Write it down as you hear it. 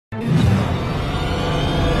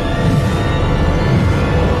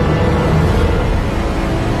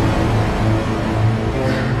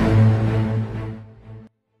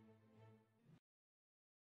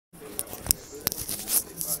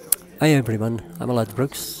Hey everyone, I'm Alad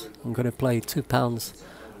Brooks. I'm going to play £2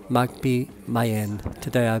 Magpie Mayhem.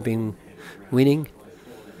 Today I've been winning,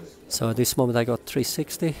 so at this moment I got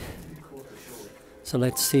 360. So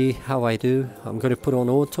let's see how I do. I'm going to put on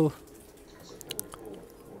auto.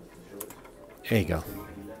 There you go.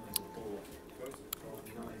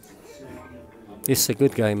 This is a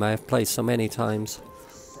good game. I have played so many times,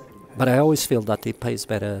 but I always feel that it pays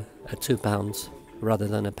better at £2 rather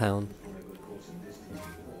than a pound.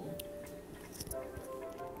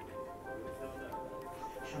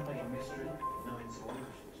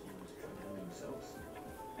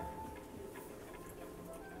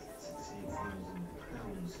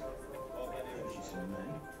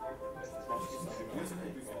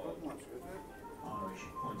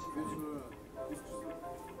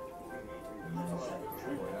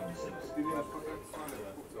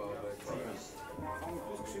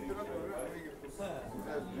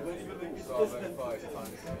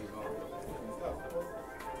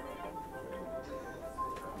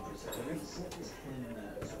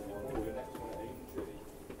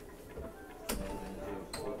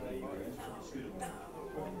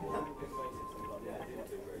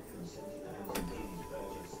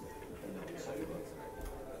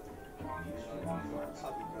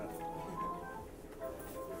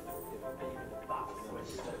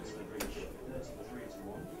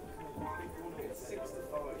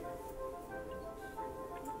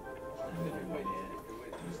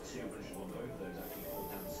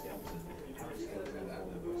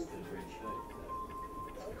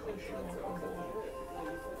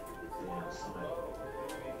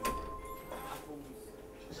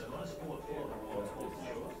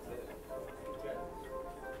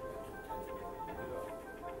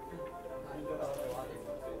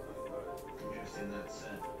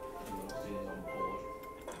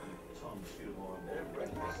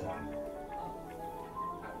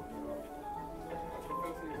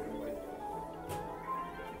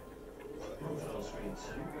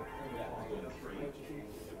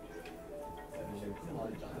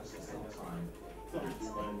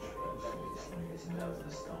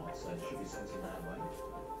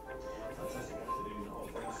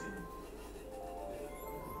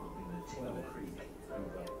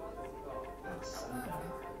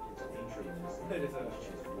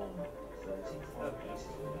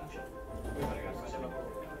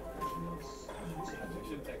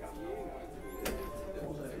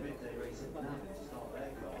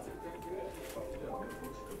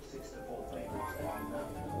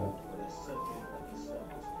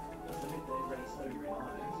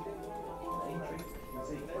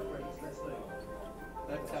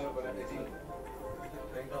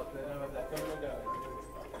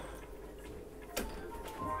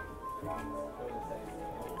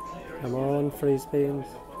 Come on, free spins.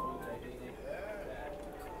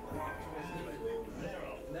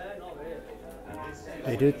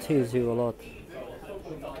 They do tease you a lot.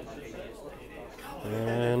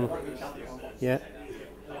 And yeah.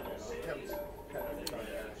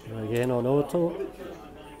 Again on auto.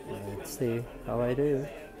 Let's see how I do.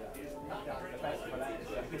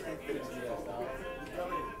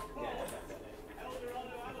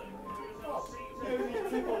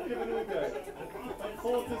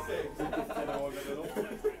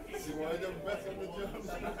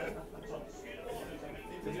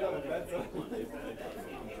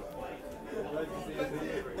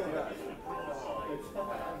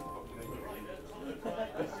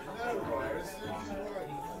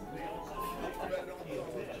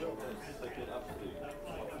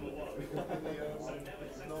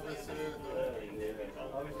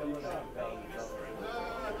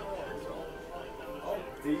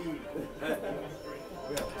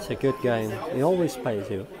 It's a good game. It always pays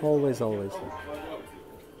you. Always, always.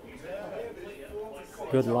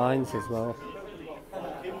 Good lines as well.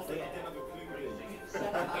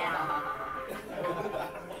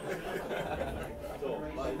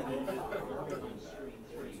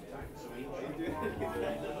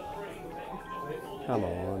 Come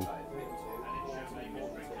on.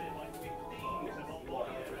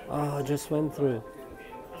 Oh, I just went through.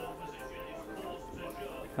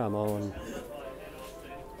 Come on.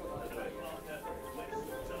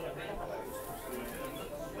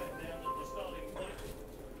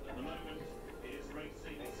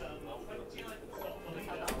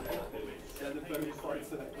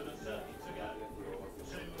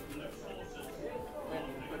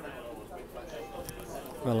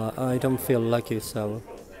 Well, I don't feel lucky, so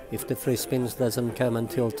if the free spins doesn't come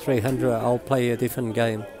until 300, I'll play a different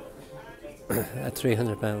game. At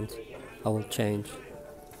 £300, I will change.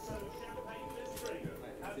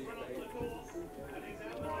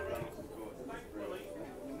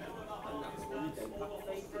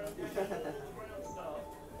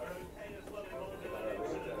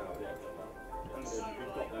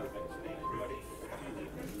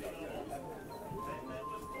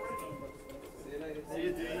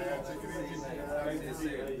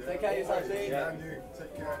 Take care of yourself, Steve. Yeah, you.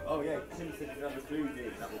 Take care. Oh yeah, Tim said you have a clue,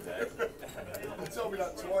 did that was it. You told me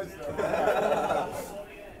that twice now.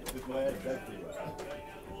 With my head everywhere.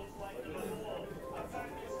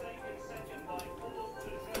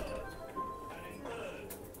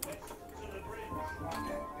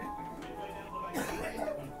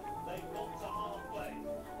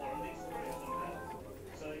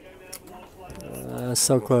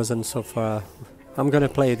 So close and so far. I'm gonna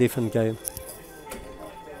play a different game.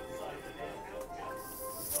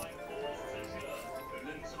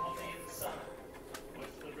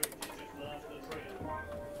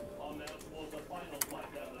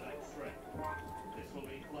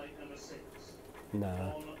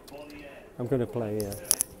 Nah, I'm gonna play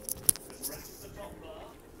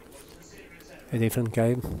a different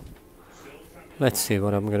game. Let's see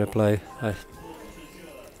what I'm gonna play.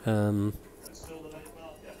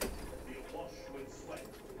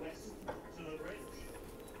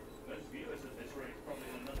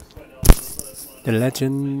 The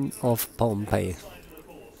Legend of Pompeii.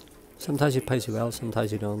 Sometimes it pays you well,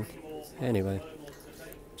 sometimes you don't. Anyway,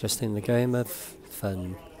 just in the game of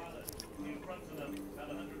fun.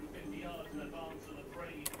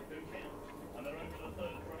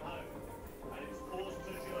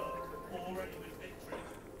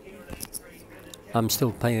 I'm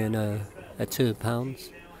still paying £2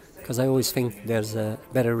 because I always think there's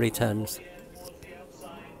better returns.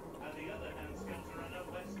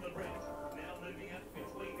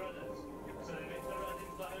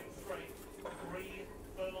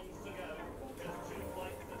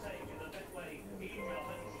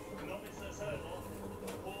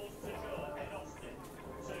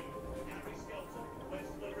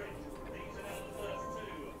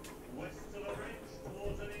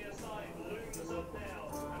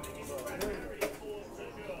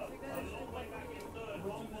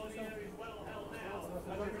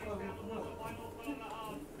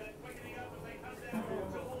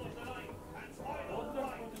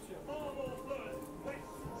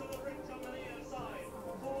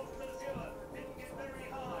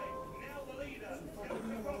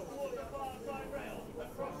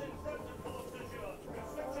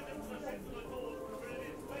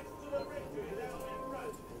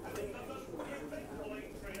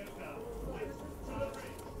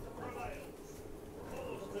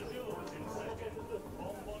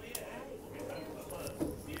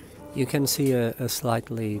 You can see a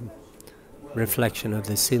slightly reflection of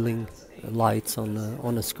the ceiling lights on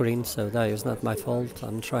a screen, so that is not my fault.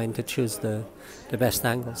 I'm trying to choose the best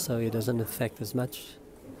angle so it doesn't affect as much.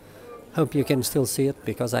 Hope you can still see it,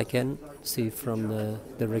 because I can see from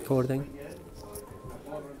the recording.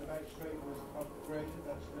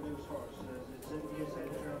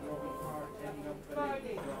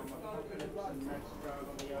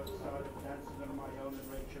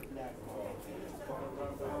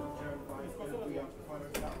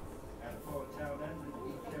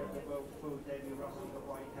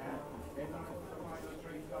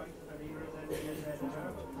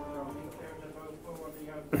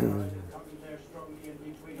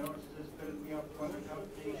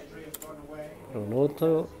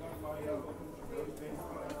 Autre.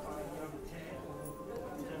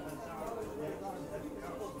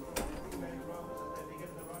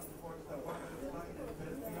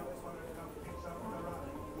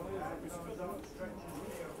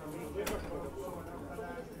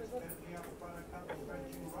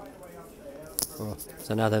 Oh, it's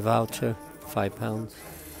another voucher, £5.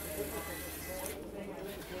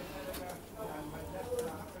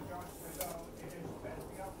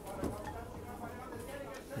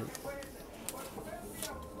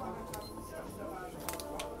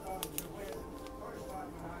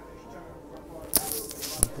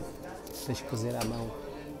 Deixa cozer à mão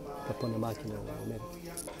para pôr na máquina.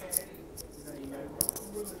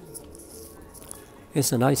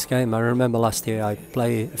 It's a nice game. I remember last year I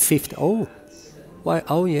played 50. Oh, why?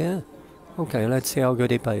 Oh yeah. Okay, let's see how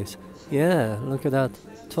good he plays. Yeah, look at that.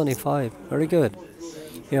 25. Very good.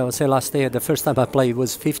 Yeah, I'll say last year the first time I played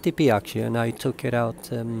was 50p actually, and I took it out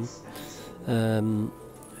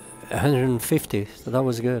 150. So that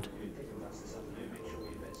was good.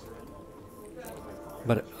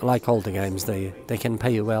 But like all the games, they can pay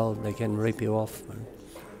you well, they can rip you off.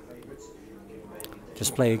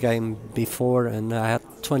 Just play a game before and I had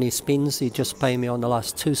 20 spins, he just paid me on the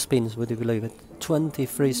last 2 spins, would you believe it?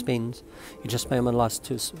 23 spins, he just paid me on the last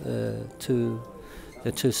two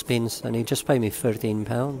the 2 spins, and he just paid me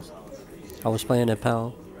 £13. I was playing a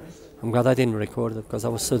pal. I'm glad I didn't record it because I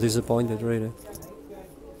was so disappointed, really.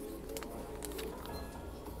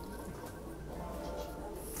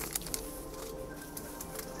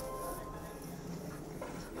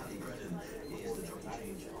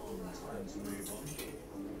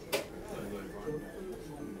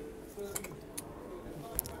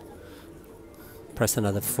 Press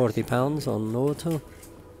another £40 on auto.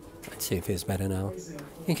 Let's see if it's better now.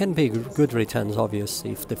 It can be good returns,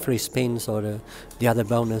 obviously. If the free spins or the other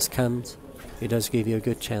bonus comes, it does give you a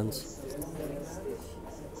good chance.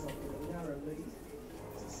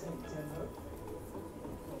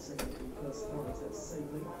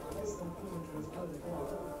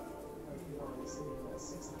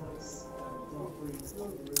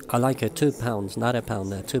 I like a £2, not a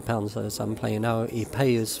pound. £2 as I'm playing now. He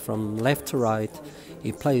pays from left to right.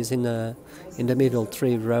 He plays in the middle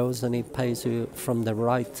 3 rows, and he pays you from the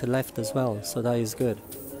right to left as well. So that is good.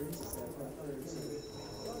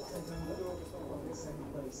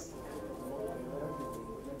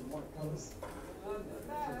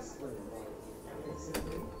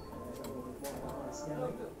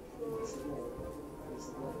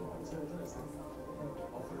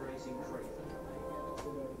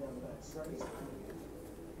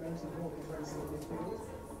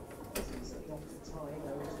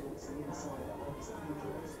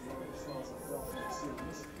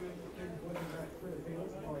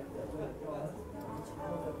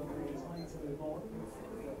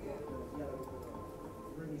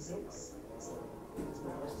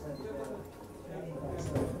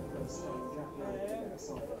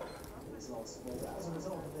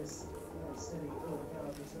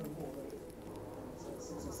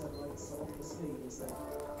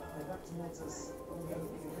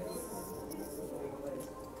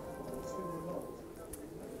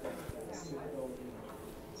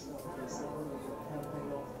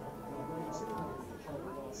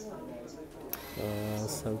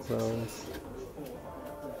 So close.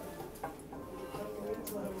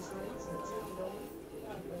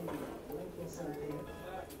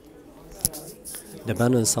 The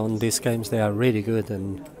banners on these games, they are really good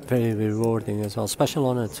and very rewarding as well, especially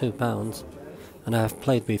on a £2. And I have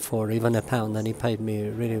played before, even a pound, and he paid me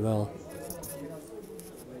really well.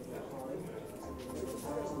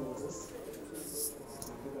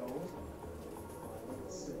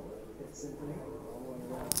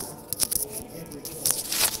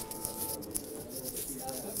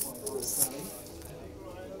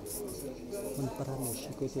 Quando parar nos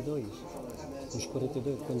 52, nos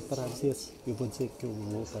 42, quando parares esse, eu vou dizer que eu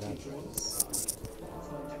vou parar.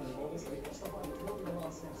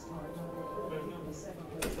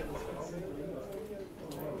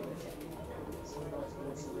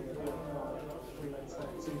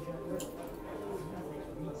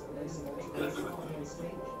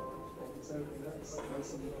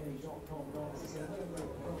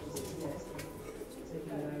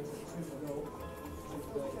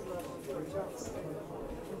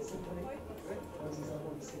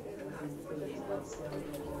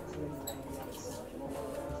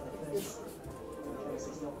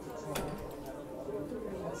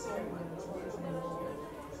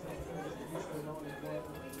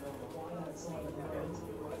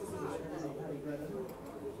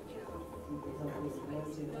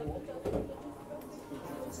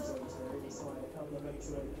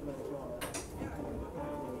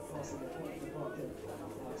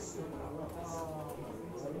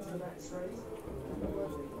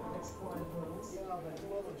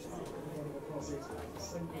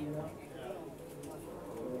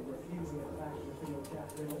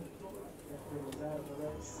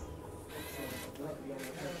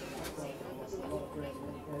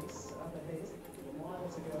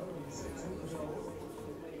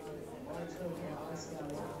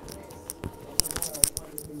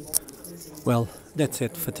 Well, that's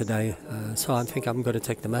it for today. So I think I'm going to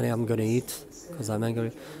take the money, I'm going to eat because I'm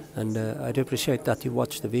angry. And I do appreciate that you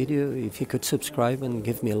watched the video. If you could subscribe and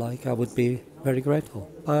give me a like, I would be very grateful.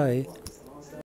 Bye.